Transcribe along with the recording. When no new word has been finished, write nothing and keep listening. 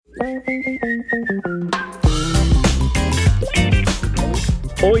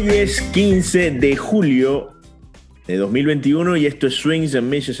Hoy es 15 de julio de 2021 y esto es Swings and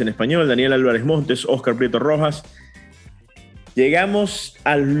Misses en español. Daniel Álvarez Montes, Oscar Prieto Rojas. Llegamos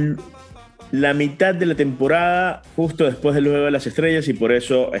a la mitad de la temporada, justo después del Juego de las Estrellas, y por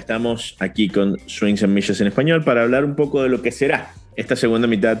eso estamos aquí con Swings and Misses en español para hablar un poco de lo que será esta segunda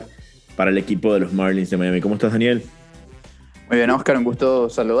mitad para el equipo de los Marlins de Miami. ¿Cómo estás, Daniel? Muy bien, Oscar, un gusto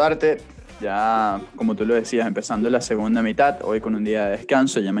saludarte. Ya, como tú lo decías, empezando la segunda mitad, hoy con un día de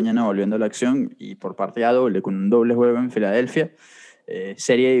descanso, ya mañana volviendo a la acción y por partida doble, con un doble juego en Filadelfia.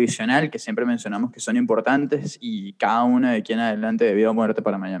 Serie divisional que siempre mencionamos que son importantes y cada una de aquí en adelante de vida o muerte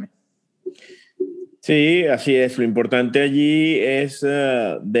para Miami. Sí, así es. Lo importante allí es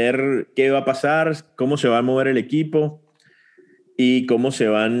ver qué va a pasar, cómo se va a mover el equipo y cómo se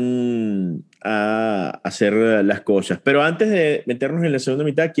van a hacer las cosas. Pero antes de meternos en la segunda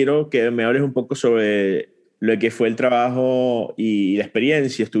mitad, quiero que me hables un poco sobre lo que fue el trabajo y la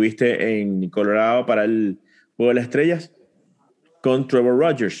experiencia. Estuviste en Colorado para el Juego de las Estrellas con Trevor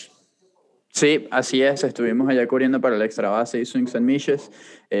Rogers. Sí, así es. Estuvimos allá cubriendo para el Extra Base y Swings and Misses.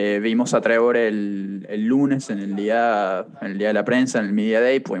 Vimos a Trevor el lunes en el día de la prensa, en el Media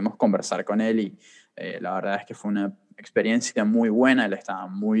Day. Pudimos conversar con él y la verdad es que fue una experiencia muy buena. Él estaba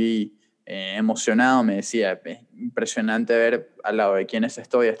muy emocionado. Me decía, es impresionante ver al lado de quienes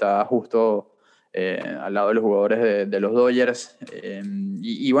estoy. Estaba justo al lado de los jugadores de los Dodgers.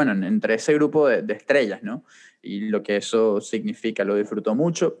 Y bueno, entre ese grupo de estrellas, ¿no? Y lo que eso significa, lo disfrutó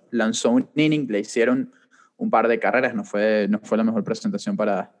mucho, lanzó un inning, le hicieron un par de carreras, no fue la mejor presentación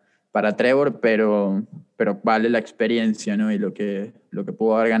para Trevor, pero vale la experiencia, ¿no? Y lo que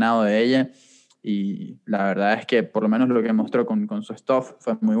pudo haber ganado de ella, y la verdad es que por lo menos lo que mostró con su stuff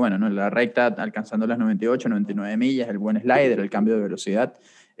fue muy bueno, ¿no? La recta alcanzando las 98, 99 millas, el buen slider, el cambio de velocidad,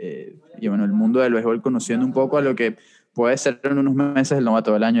 y bueno, el mundo del béisbol conociendo un poco a lo que puede ser en unos meses el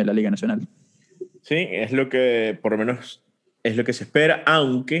novato del año de la Liga Nacional. Sí, es lo que, por lo menos, es lo que se espera,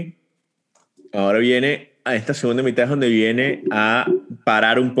 aunque ahora viene a esta segunda mitad es donde viene a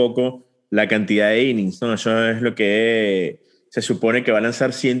parar un poco la cantidad de innings, ¿no? Eso es lo que se supone que va a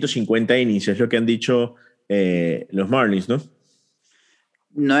lanzar 150 innings, es lo que han dicho los Marlins, ¿no?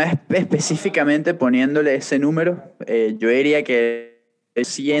 No es específicamente poniéndole ese número, yo diría que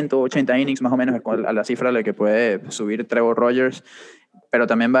 180 innings más o menos a la cifra a la que puede subir Trevor Rogers, pero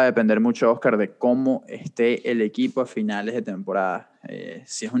también va a depender mucho, Oscar, de cómo esté el equipo a finales de temporada.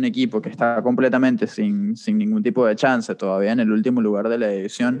 Si es un equipo que está completamente sin ningún tipo de chance, todavía en el último lugar de la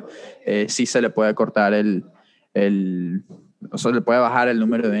división, sí se le puede cortar o sea, le puede bajar el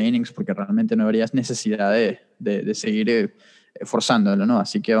número de innings porque realmente no habría necesidad de seguir forzándolo, ¿no?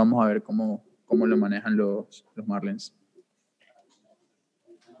 Así que vamos a ver cómo lo manejan los Marlins.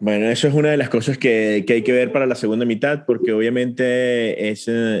 Bueno, eso es una de las cosas que hay que ver para la segunda mitad, porque obviamente es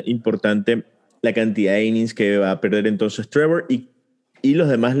importante la cantidad de innings que va a perder entonces Trevor y los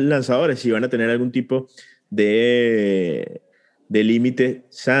demás lanzadores, si van a tener algún tipo de límite,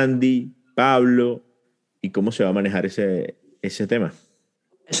 Sandy, Pablo, y cómo se va a manejar ese tema.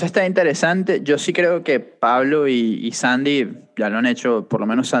 Eso está interesante. Yo sí creo que Pablo y Sandy ya lo han hecho, por lo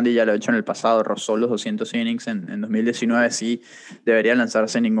menos Sandy ya lo ha hecho en el pasado, rozó los 200 innings en 2019, sí debería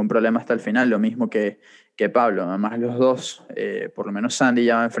lanzarse sin ningún problema hasta el final, lo mismo que Pablo. Además los dos, por lo menos Sandy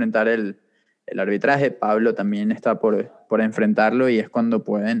ya va a enfrentar el arbitraje, Pablo también está por enfrentarlo y es cuando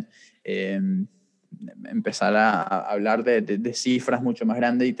pueden empezar a hablar de cifras mucho más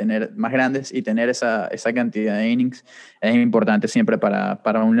grandes y tener esa cantidad de innings es importante siempre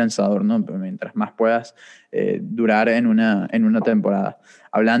para un lanzador, ¿no? Mientras más puedas durar en una temporada.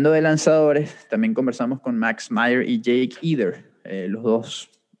 Hablando de lanzadores, también conversamos con Max Meyer y Jake Eder, los dos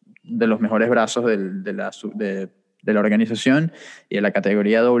de los mejores brazos de la organización y de la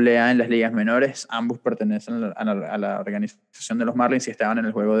categoría AA en las ligas menores. Ambos pertenecen a la organización de los Marlins y estaban en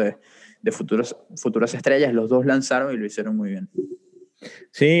el juego de futuras estrellas. Los dos lanzaron y lo hicieron muy bien.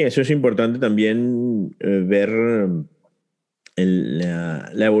 Sí, eso es importante también ver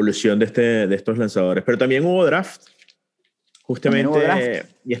la evolución de estos lanzadores. Pero también hubo draft, También hubo draft.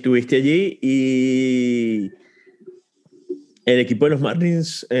 justamente, y estuviste allí y el equipo de los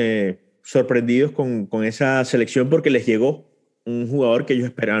Marlins sorprendidos con esa selección porque les llegó un jugador que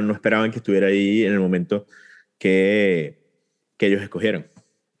ellos no esperaban que estuviera ahí en el momento que ellos escogieron.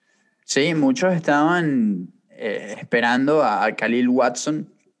 Sí, muchos estaban esperando a Khalil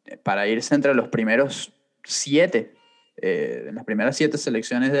Watson para irse entre los primeros 7, en las primeras 7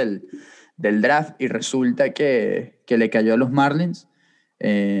 selecciones del draft, y resulta que le cayó a los Marlins.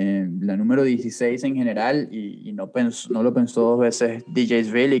 la número 16 en general, y no lo pensó dos veces DJ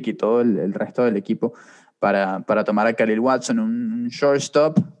Svilik y todo el resto del equipo para tomar a Khalil Watson, un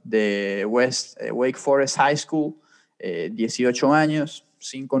shortstop de Wake Forest High School, 18 años,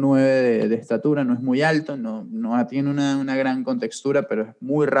 5'9" de estatura, no es muy alto, no tiene una gran contextura, pero es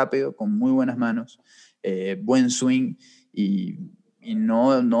muy rápido, con muy buenas manos, buen swing, y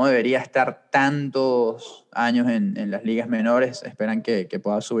no debería estar tantos años en las ligas menores. Esperan que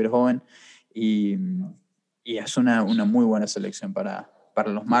pueda subir joven, y es una muy buena selección para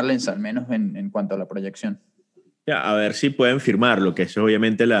los Marlins, al menos en cuanto a la proyección. Ya, a ver si pueden firmarlo, que eso es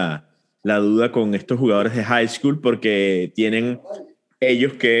obviamente la duda con estos jugadores de high school, porque tienen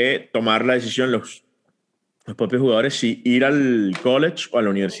ellos que tomar la decisión, los propios jugadores, si ir al college o a la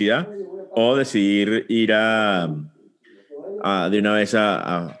universidad o decidir ir de una vez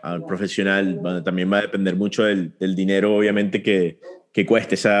al profesional. Bueno, también va a depender mucho del dinero, obviamente, que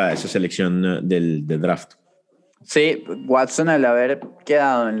cueste esa selección del draft. Sí, Watson, al haber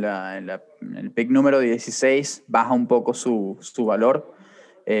quedado en el pick número 16, baja un poco su valor.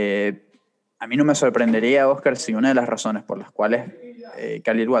 A mí no me sorprendería, Oscar, si una de las razones por las cuales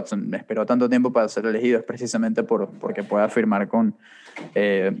Khalil Watson esperó tanto tiempo para ser elegido es precisamente porque pueda firmar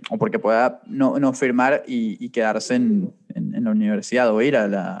o porque pueda no firmar y quedarse en la universidad, o ir a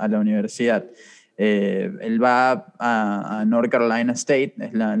la universidad. Él va a North Carolina State,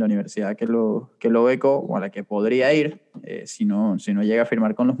 es la universidad que lo becó, o a la que podría ir, si no llega a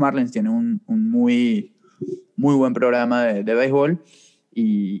firmar con los Marlins. Tiene un muy, muy buen programa de béisbol,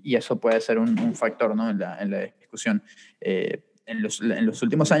 y eso puede ser un factor, ¿no?, en la discusión. En los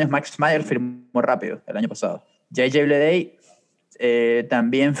últimos años, Max Meyer firmó rápido el año pasado. J.J. Bleday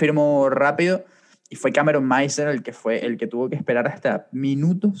también firmó rápido, y fue Cameron Meisner el que tuvo que esperar hasta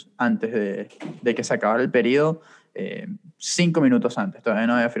minutos antes de que se acabara el periodo, 5 minutos antes. Todavía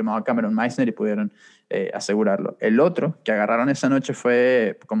no había firmado Cameron Meisner y pudieron asegurarlo. El otro que agarraron esa noche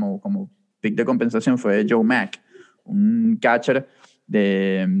fue, como pick de compensación, fue Joe Mack, un catcher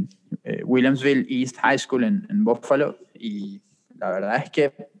de Williamsville East High School en Buffalo, y la verdad es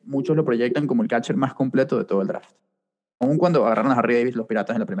que muchos lo proyectan como el catcher más completo de todo el draft, aun cuando agarraron a Harry Davis los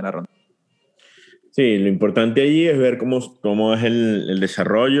Piratas en la primera ronda. Sí, lo importante allí es ver cómo es el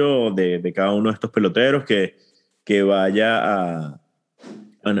desarrollo de cada uno de estos peloteros que vaya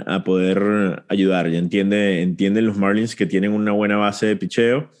a poder ayudar. Ya entienden los Marlins que tienen una buena base de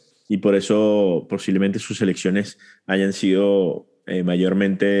picheo, y por eso posiblemente sus selecciones hayan sido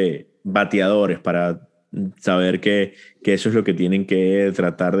mayormente bateadores, para saber que eso es lo que tienen que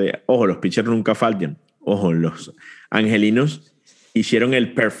tratar de... Ojo, los pitchers nunca faltan. Ojo, los angelinos hicieron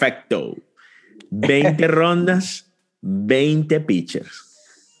el perfecto. 20 rondas, 20 pitchers.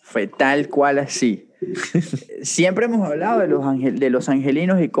 Fue tal cual así. Siempre hemos hablado de los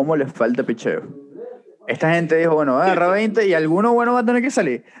angelinos y cómo les falta picheo. Esta gente dijo, bueno, agarra 20 y alguno bueno va a tener que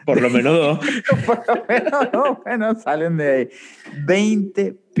salir. Por lo menos 2. Por lo menos 2, bueno, salen de ahí.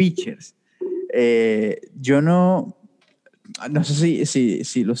 20 pitchers. Yo no sé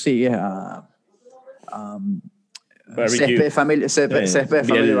si lo sigues a Césped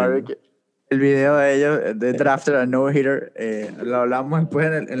Family Barbecue. El video de ellos, de Drafter a No Hitter, lo hablamos después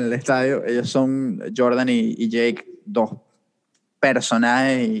en el estadio. Ellos son Jordan y Jake, dos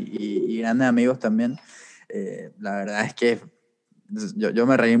personajes y grandes amigos también. La verdad es que yo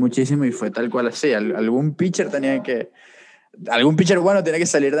me reí muchísimo, y fue tal cual así. Algún pitcher bueno tiene que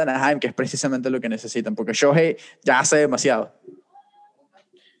salir de Anaheim, que es precisamente lo que necesitan, porque Shohei ya hace demasiado.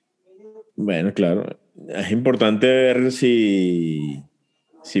 Bueno, claro. Es importante ver si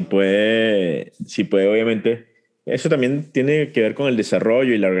puede, obviamente. Eso también tiene que ver con el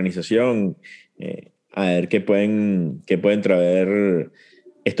desarrollo y la organización. A ver qué pueden traer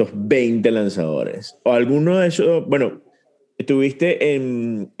estos 20 lanzadores. O alguno de esos, bueno, estuviste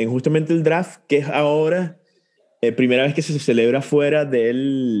en justamente el draft, que es ahora primera vez que se celebra fuera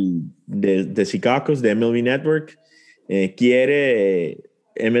de Chicago, de MLB Network. Quiere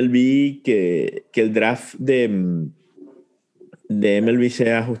MLB que el draft de MLB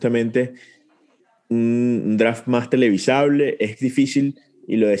sea justamente un draft más televisable. Es difícil,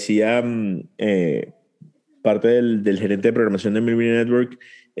 y lo decía parte del gerente de programación de MLB Network,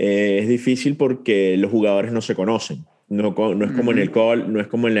 es difícil porque los jugadores no se conocen. No es como en el college, no es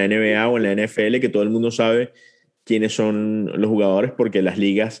como en la NBA o en la NFL, que todo el mundo sabe quiénes son los jugadores, porque las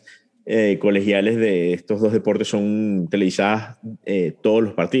ligas colegiales de estos dos deportes son televisadas todos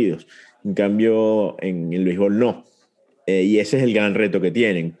los partidos. En cambio, en el béisbol no. Y ese es el gran reto que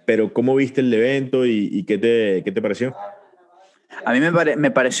tienen. Pero ¿cómo viste el evento y qué te pareció? A mí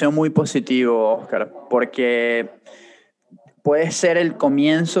me pareció muy positivo, Oscar, porque puede ser el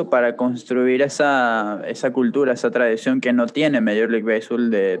comienzo para construir esa cultura, esa tradición que no tiene Major League Baseball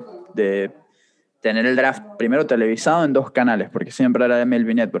de tener el draft primero televisado en 2 canales, porque siempre era de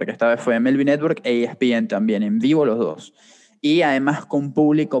MLB Network, esta vez fue de MLB Network e ESPN también, en vivo los dos. Y además con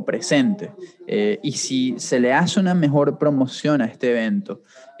público presente. Y si se le hace una mejor promoción a este evento,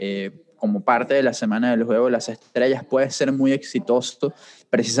 como parte de la Semana del Juego de las Estrellas, puede ser muy exitoso,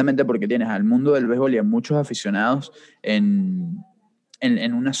 precisamente porque tienes al mundo del béisbol y a muchos aficionados en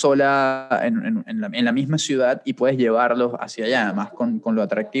una sola, en la misma ciudad, y puedes llevarlos hacia allá, además con lo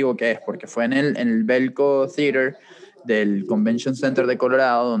atractivo que es, porque fue en el Belco Theater del Convention Center de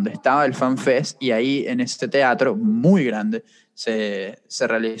Colorado, donde estaba el Fan Fest, y ahí en este teatro muy grande se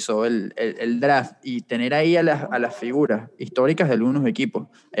realizó el draft, y tener ahí a las figuras históricas de algunos equipos.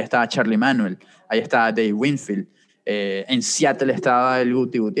 Ahí estaba Charlie Manuel, ahí estaba Dave Winfield, en Seattle estaba el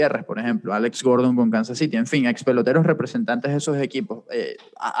Guti Gutiérrez, por ejemplo, Alex Gordon con Kansas City, en fin, ex peloteros representantes de esos equipos.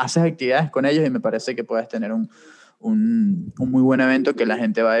 Haces actividades con ellos y me parece que puedes tener un muy buen evento que la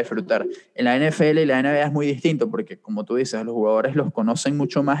gente va a disfrutar. En la NFL y la NBA es muy distinto porque, como tú dices, los jugadores los conocen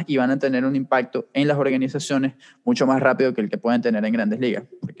mucho más y van a tener un impacto en las organizaciones mucho más rápido que el que pueden tener en grandes ligas.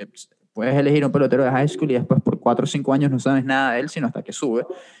 Porque puedes elegir un pelotero de high school y después por 4 o 5 años no sabes nada de él, sino hasta que sube.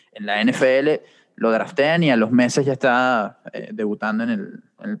 En la NFL lo draftean y a los meses ya está debutando en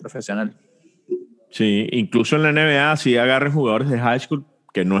el profesional. Sí, incluso en la NBA sí agarran jugadores de high school,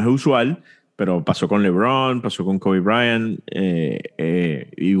 que no es usual, pero pasó con LeBron, pasó con Kobe Bryant.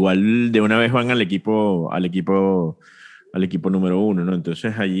 Igual de una vez van al equipo número 1, ¿no?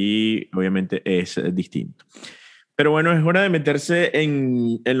 Entonces allí obviamente es distinto. Pero bueno, es hora de meterse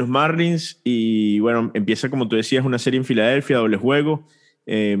en los Marlins y bueno, empieza, como tú decías, una serie en Filadelfia, doble juego,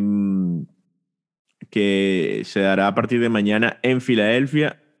 que se dará a partir de mañana en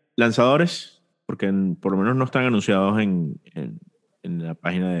Filadelfia. Lanzadores, porque por lo menos no están anunciados en la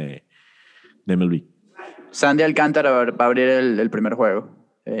página de MLB. Sandy Alcántara va a abrir el primer juego.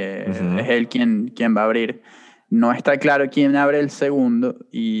 Es él quien va a abrir. No está claro quién abre el segundo,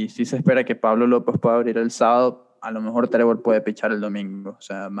 y sí se espera que Pablo López pueda abrir el sábado. A lo mejor Trevor puede pichar el domingo. O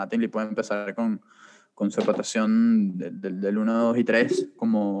sea, Mattingly puede empezar con su rotación del 1, 2 y 3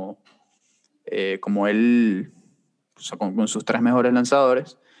 como él, o sea, con sus 3 mejores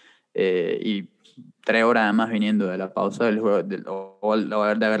lanzadores. Y Trevor, además, viniendo de la pausa del juego o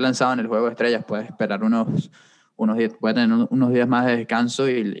de haber lanzado en el juego de estrellas, puede esperar unos días, puede tener unos días más de descanso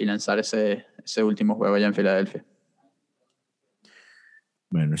y lanzar ese último juego allá en Filadelfia.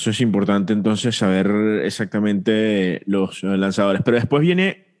 Bueno, eso es importante entonces, saber exactamente los lanzadores. Pero después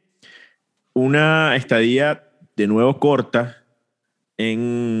viene una estadía de nuevo corta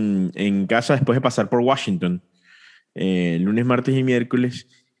en casa después de pasar por Washington, lunes, martes y miércoles.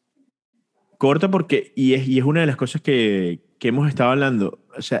 Corta porque, y es una de las cosas que hemos estado hablando,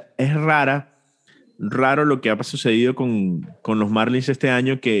 o sea, es raro lo que ha sucedido con los Marlins este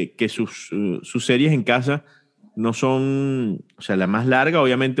año, que sus series en casa no son, o sea, la más larga,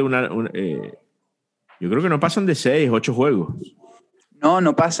 obviamente, yo creo que no pasan de 6, 8 juegos.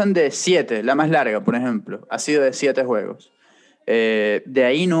 No pasan de 7, la más larga, por ejemplo, ha sido de 7 juegos. De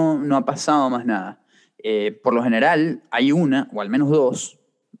ahí no ha pasado más nada. Por lo general, hay una, o al menos 2,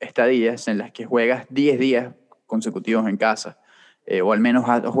 estadías en las que juegas 10 días consecutivos en casa, o al menos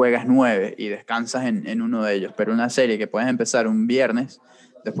juegas 9 y descansas en uno de ellos. Pero una serie que puedes empezar un viernes,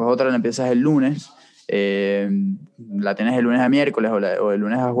 después otra la empiezas el lunes, la tienes el lunes a miércoles o el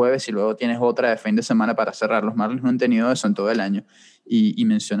lunes a jueves, y luego tienes otra de fin de semana para cerrar. Los Marlins no han tenido eso en todo el año. Y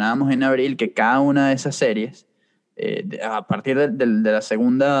mencionábamos en abril que cada una de esas series, a partir de la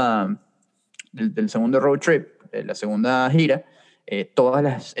segunda, del segundo road trip, la segunda gira,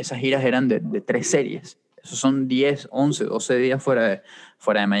 todas esas giras eran de 3 series. Esos son 10, 11, 12 días fuera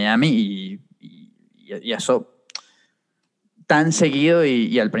de Miami, y eso tan seguido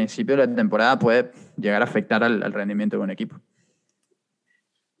y al principio de la temporada puede llegar a afectar al rendimiento de un equipo.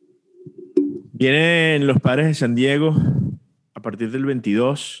 Vienen los Padres de San Diego a partir del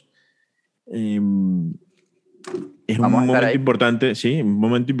 22. Es un momento importante, sí, un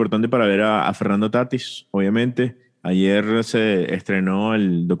momento importante para ver a Fernando Tatis, obviamente. Ayer se estrenó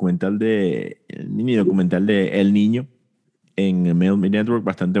el mini documental de El Niño en MLB Network,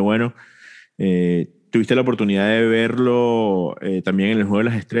 bastante bueno. Tuviste la oportunidad de verlo también en el Juego de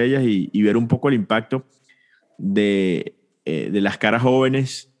las Estrellas y ver un poco el impacto de las caras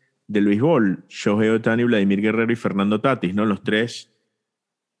jóvenes del béisbol: Shohei Ohtani, Vladimir Guerrero y Fernando Tatis, ¿no? Los 3,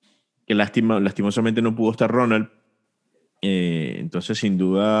 que lastimosamente no pudo estar Ronald. Entonces, sin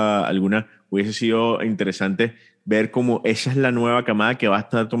duda alguna, hubiese sido interesante ver cómo esa es la nueva camada que va a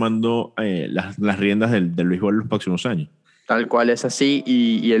estar tomando las riendas del béisbol en los próximos años. Tal cual es así,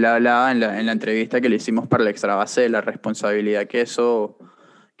 y él hablaba en la entrevista que le hicimos para el Extra Base de la responsabilidad que eso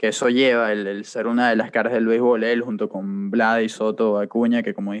lleva, el ser una de las caras del béisbol, él junto con Vlad y Soto Acuña,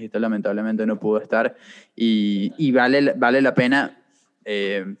 que como dijiste lamentablemente no pudo estar, y vale la pena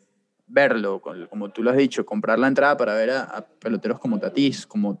verlo, como tú lo has dicho, comprar la entrada para ver a peloteros como Tatis,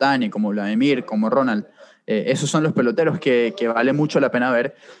 como Tani, como Vladimir, como Ronald. Esos son los peloteros que vale mucho la pena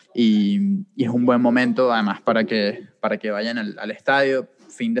ver y es un buen momento además para que vayan al estadio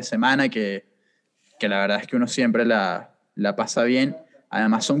fin de semana, que la verdad es que uno siempre la pasa bien.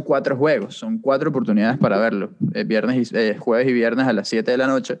 Además son 4 juegos, son 4 oportunidades para verlo. Jueves y viernes a las 7 de la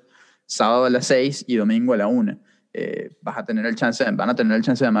noche, sábado a las 6 y domingo a la 1. Van a tener el chance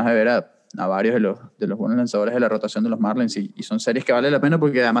además de ver a varios de los buenos lanzadores de la rotación de los Marlins y son series que vale la pena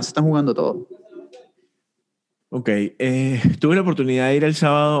porque además están jugando todo. Ok, tuve la oportunidad de ir el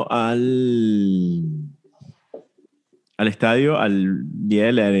sábado al estadio al Día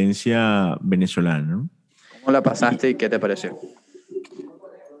de la Herencia Venezolana, ¿no? ¿Cómo la pasaste y qué te pareció?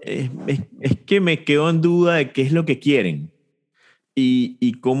 Es que me quedo en duda de qué es lo que quieren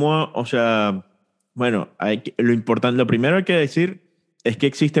y cómo, o sea, bueno, lo primero hay que decir es que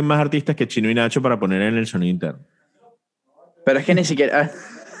existen más artistas que Chino y Nacho para poner en el sonido interno. Pero es que ni siquiera...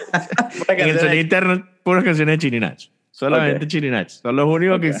 En el sonido interno, puras canciones de Chino y Nacho. Solamente Chino y Nacho. Son los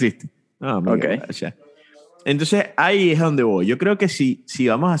únicos que existen. No, amigo, o sea. Entonces, ahí es donde voy. Yo creo que si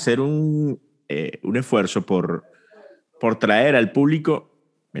vamos a hacer un esfuerzo por traer al público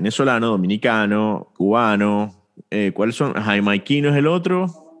venezolano, dominicano, cubano, ¿cuáles son? Jamaiquino es el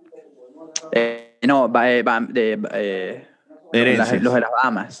otro. No, los de las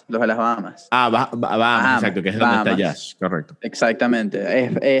Bahamas. Los de las Bahamas. Bahamas, exacto, que es donde está Jazz, correcto. Exactamente.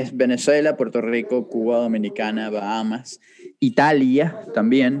 Es Venezuela, Puerto Rico, Cuba, Dominicana, Bahamas, Italia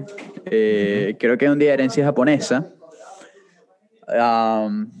también. Creo que es un día de herencia japonesa.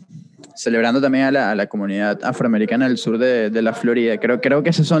 Celebrando también a la comunidad afroamericana del sur de la Florida. Creo que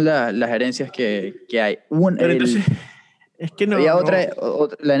esas son las herencias que hay. Pero entonces, es que no... Había otra,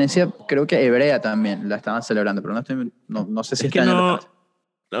 la herencia, creo que hebrea también la estaban celebrando, pero no sé si es que no...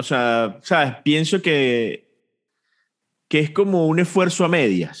 O sea, ¿sabes? Pienso que es como un esfuerzo a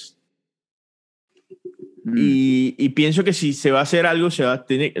medias. Y pienso que si se va a hacer algo, se va a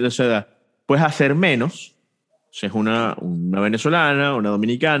tener... O sea, puedes hacer menos. O sea, es una venezolana, una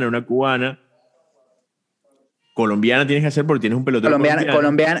dominicana, una cubana. Colombiana tienes que hacer porque tienes un pelotero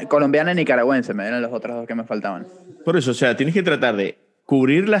colombiana y nicaragüense, me eran los otros 2 que me faltaban. Por eso, o sea, tienes que tratar de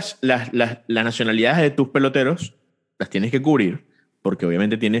cubrir las nacionalidades de tus peloteros, las tienes que cubrir, porque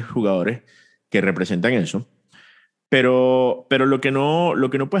obviamente tienes jugadores que representan eso. Pero lo que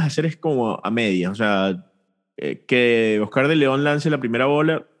no puedes hacer es como a medias. O sea, que Oscar de León lance la primera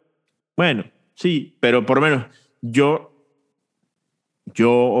bola, bueno, sí, pero por lo menos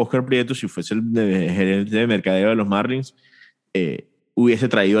Oscar Prieto, si fuese el gerente de mercadeo de los Marlins, hubiese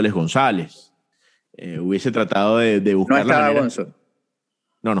traído a Les González. Hubiese tratado de buscar no estaba la manera. Gonzo.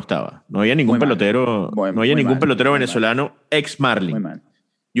 No estaba. No había ningún pelotero, pelotero venezolano ex Marlin.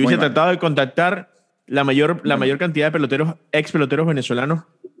 Yo hubiese tratado de contactar la mayor cantidad de peloteros, ex peloteros venezolanos,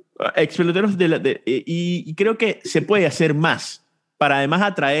 ex peloteros y creo que se puede hacer más para además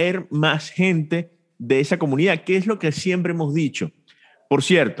atraer más gente de esa comunidad, que es lo que siempre hemos dicho. Por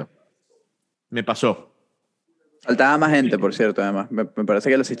cierto, me pasó. Faltaba más gente, por cierto, además. Me parece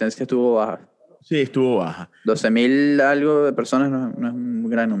que la asistencia estuvo baja. Sí, estuvo baja. 12,000 algo de personas no es un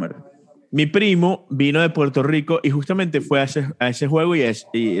gran número. Mi primo vino de Puerto Rico y justamente fue a ese juego y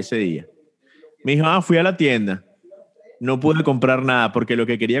ese día. Me dijo, fui a la tienda. No pude comprar nada porque lo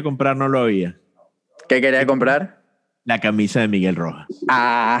que quería comprar no lo había. ¿Qué quería comprar? La camisa de Miguel Rojas.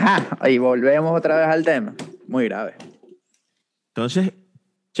 Ajá, y volvemos otra vez al tema. Muy grave. Entonces,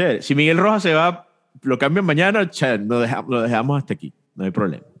 chévere. Si Miguel Rojas se va, lo cambian mañana, chévere, lo dejamos hasta aquí. No hay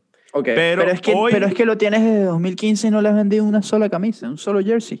problema. Okay. Pero es que lo tienes desde 2015 y no le has vendido una sola camisa, un solo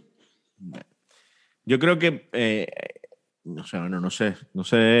jersey. Yo creo que, no sé,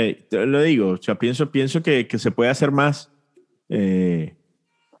 te lo digo, o sea, pienso que se puede hacer más.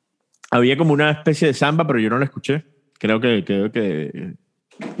 Había como una especie de samba, pero yo no la escuché. Creo que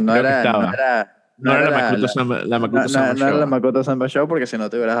no era la Makoto Samba Show, porque si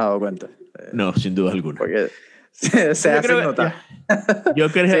no te hubieras dado cuenta. No, sin duda alguna. Porque se hace notar. Yo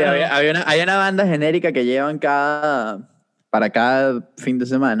creo sí, hay una banda genérica que llevan para cada fin de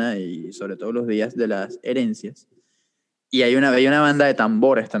semana y sobre todo los días de las herencias. Y hay una banda de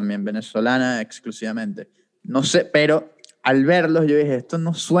tambores también, venezolana exclusivamente. No sé, pero al verlos yo dije, esto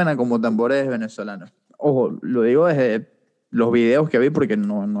no suena como tambores venezolanos. Ojo, lo digo desde los videos que vi porque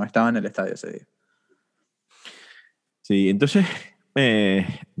no estaba en el estadio ese día. Sí, entonces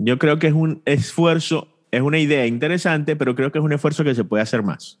yo creo que es un esfuerzo, es una idea interesante, pero creo que es un esfuerzo que se puede hacer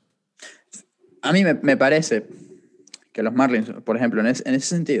más. A mí me parece que los Marlins, por ejemplo, en ese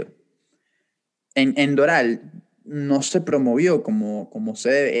sentido, en Doral no se promovió como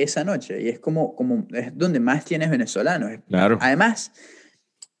se debe esa noche y es es donde más tienes venezolanos. Claro, Además,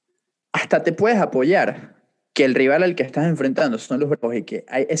 hasta te puedes apoyar que el rival al que estás enfrentando son los Bravos y que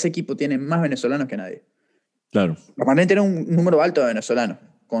ese equipo tiene más venezolanos que nadie. claro. Los Marlins tienen un número alto de venezolanos,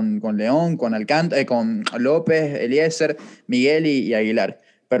 con León, con con López, Eliezer, Miguel y Aguilar.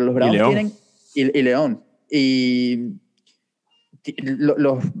 Pero los Y Bravos León. tienen, y León, y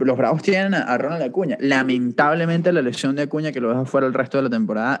los Bravos tienen a Ronald Acuña. Lamentablemente la lesión de Acuña que lo deja fuera el resto de la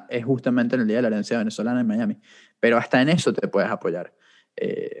temporada es justamente en el día de la herencia venezolana en Miami. Pero hasta en eso te puedes apoyar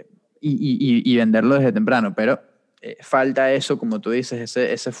y venderlo desde temprano. Pero falta eso, como tú dices,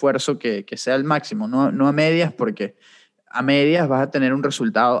 ese esfuerzo que sea el máximo, no a medias, porque a medias vas a tener un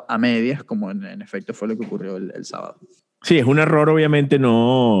resultado a medias, como en efecto fue lo que ocurrió el sábado. Sí, es un error obviamente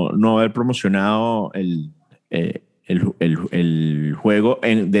no haber promocionado el juego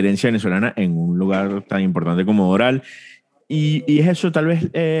de herencia venezolana en un lugar tan importante como Doral. Y es eso, tal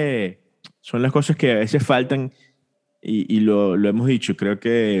vez son las cosas que a veces faltan y lo hemos dicho. Creo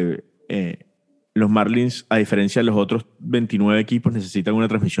que los Marlins, a diferencia de los otros 29 equipos, necesitan una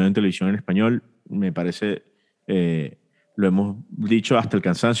transmisión en televisión en español. Me parece, lo hemos dicho hasta el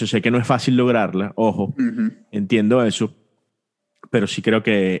cansancio. Sé que no es fácil lograrla, ojo, entiendo eso, pero sí creo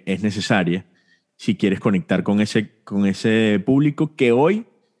que es necesaria si quieres conectar con ese público que hoy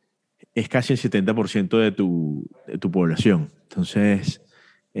es casi el 70% de tu población. Entonces,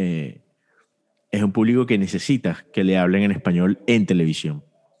 es un público que necesita que le hablen en español en televisión.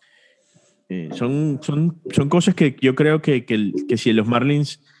 Son cosas que yo creo que si los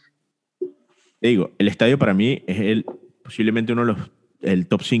Marlins, te digo, el estadio para mí es posiblemente uno de el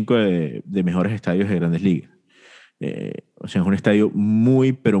top 5 de mejores estadios de Grandes Ligas. O sea, es un estadio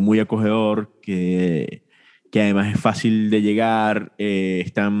muy, pero muy acogedor, que además es fácil de llegar,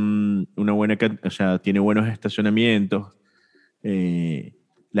 o sea, tiene buenos estacionamientos,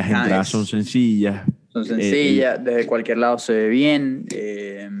 las entradas son sencillas. Son sencillas, desde cualquier lado se ve bien,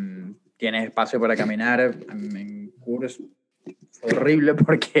 tienes espacio para caminar. En Coors fue horrible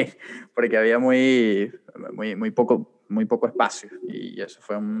porque había muy poco espacio y eso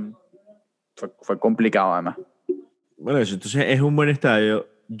fue complicado además. Bueno, eso, entonces es un buen estadio.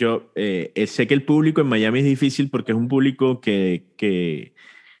 Yo sé que el público en Miami es difícil porque es un público que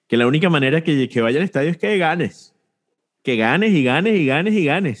la única manera que vaya al estadio es que ganes. Que ganes y ganes y ganes y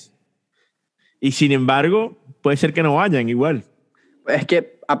ganes. Y sin embargo, puede ser que no vayan igual. Es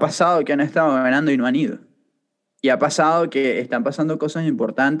que ha pasado que han estado ganando y no han ido. Y ha pasado que están pasando cosas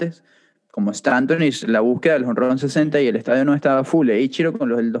importantes, como Stanton y la búsqueda del jonrón 60 y el estadio no estaba full. Ichiro con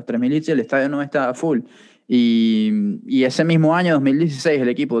los 3.000 hits y el estadio no estaba full. Y ese mismo año, 2016, el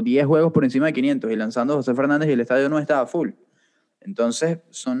equipo 10 juegos por encima de 500 y lanzando a José Fernández y el estadio no estaba full. Entonces,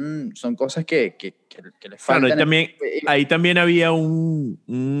 son cosas que les faltan. Claro, ahí también había un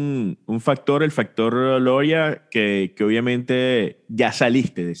factor, el factor Loria, que obviamente ya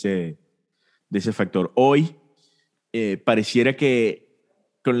saliste de ese factor. Hoy pareciera que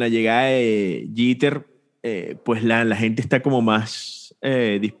con la llegada de Jeter, pues la gente está como más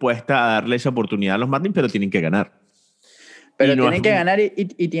dispuesta a darle esa oportunidad a los Marlins, pero tienen que ganar. Pero tienen que ganar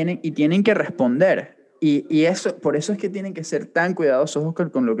y tienen que responder. Y por eso es que tienen que ser tan cuidadosos, Oscar,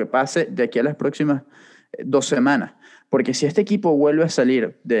 con lo que pase de aquí a las próximas 2 semanas. Porque si este equipo vuelve a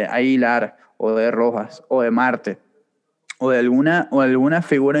salir de Aguilar o de Rojas o de Marte o de alguna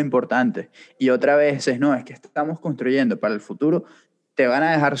figura importante y otra vez es que estamos construyendo para el futuro, te van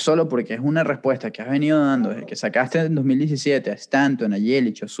a dejar solo porque es una respuesta que has venido dando desde que sacaste en 2017 a Stanton, a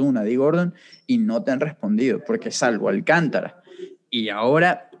Yelich, a Ozuna, a Dee Gordon y no te han respondido porque salvo Alcántara y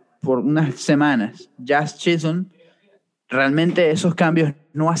ahora por unas semanas Jazz Chisholm, realmente esos cambios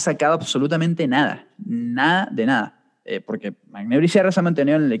no ha sacado absolutamente nada de nada. Porque McNeil y Sierra se ha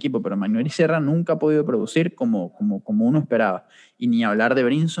mantenido en el equipo, pero McNeil y Sierra nunca ha podido producir como uno esperaba. Y ni hablar de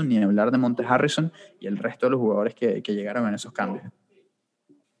Brinson, ni hablar de Monte Harrison y el resto de los jugadores que llegaron en esos cambios.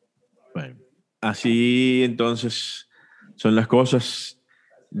 Bueno, así entonces son las cosas.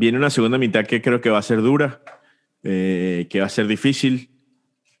 Viene una segunda mitad que creo que va a ser dura, que va a ser difícil,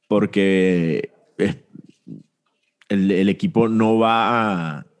 porque el equipo no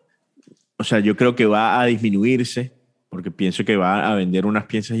va a... O sea, yo creo que va a disminuirse, porque pienso que va a vender unas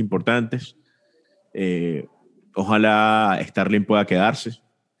piezas importantes. Ojalá Starling pueda quedarse,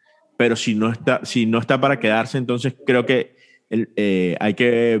 pero si no está para quedarse, entonces creo que hay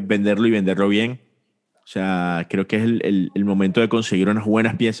que venderlo y venderlo bien. O sea, creo que es el momento de conseguir unas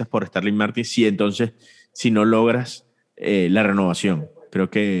buenas piezas por Starling Marte, si no logras la renovación. Creo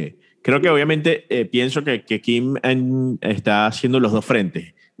que obviamente pienso que Kim está haciendo los dos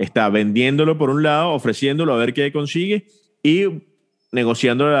frentes. Está vendiéndolo por un lado, ofreciéndolo a ver qué consigue y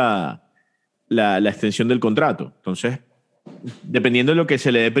negociando la extensión del contrato. Entonces, dependiendo de lo que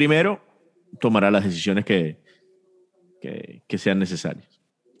se le dé primero, tomará las decisiones que sean necesarias.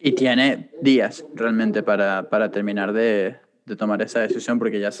 Y tiene días realmente para terminar de tomar esa decisión,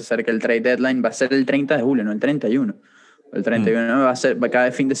 porque ya se acerca el trade deadline. Va a ser el 30 de julio, no el 31. El 31 va a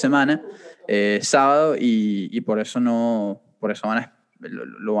cada fin de semana, sábado, y por eso lo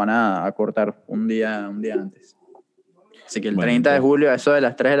van a cortar un día antes. Así que el 30 de julio, a eso de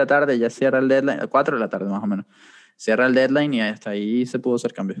las 3 de la tarde, ya cierra el deadline, 4 de la tarde más o menos. Cierra el deadline y hasta ahí se pudo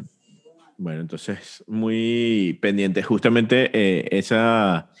hacer cambio. Bueno, entonces muy pendiente. Justamente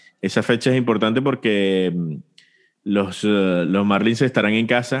esa fecha es importante porque los Marlins estarán en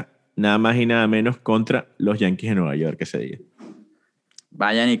casa nada más y nada menos contra los Yankees de Nueva York ese día.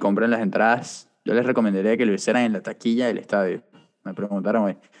 Vayan y compren las entradas. Yo les recomendaría que lo hicieran en la taquilla del estadio. Me preguntaron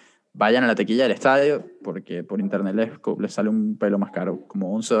hoy. Vayan a la taquilla del estadio porque por internet les sale un pelo más caro,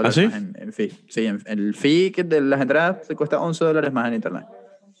 como $11 ¿Ah, sí? más en fee. Sí, el fee de las entradas se cuesta $11 más en internet.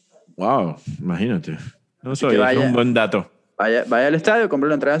 Wow, imagínate. No sabía, es un buen dato. Vaya al estadio, compre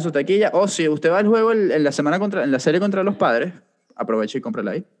la entrada en su taquilla, o si usted va al juego en la serie contra los Padres, aproveche y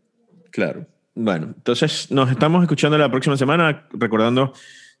cómprela ahí. Claro. Bueno, entonces nos estamos escuchando la próxima semana, recordando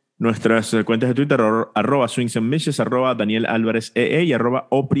nuestras cuentas de Twitter, @SwingsandMishes, @Daniel Álvarez EE y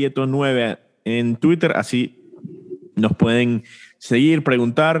 @Oprieto9 en Twitter. Así nos pueden seguir,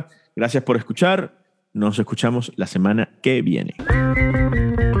 preguntar. Gracias por escuchar. Nos escuchamos la semana que viene.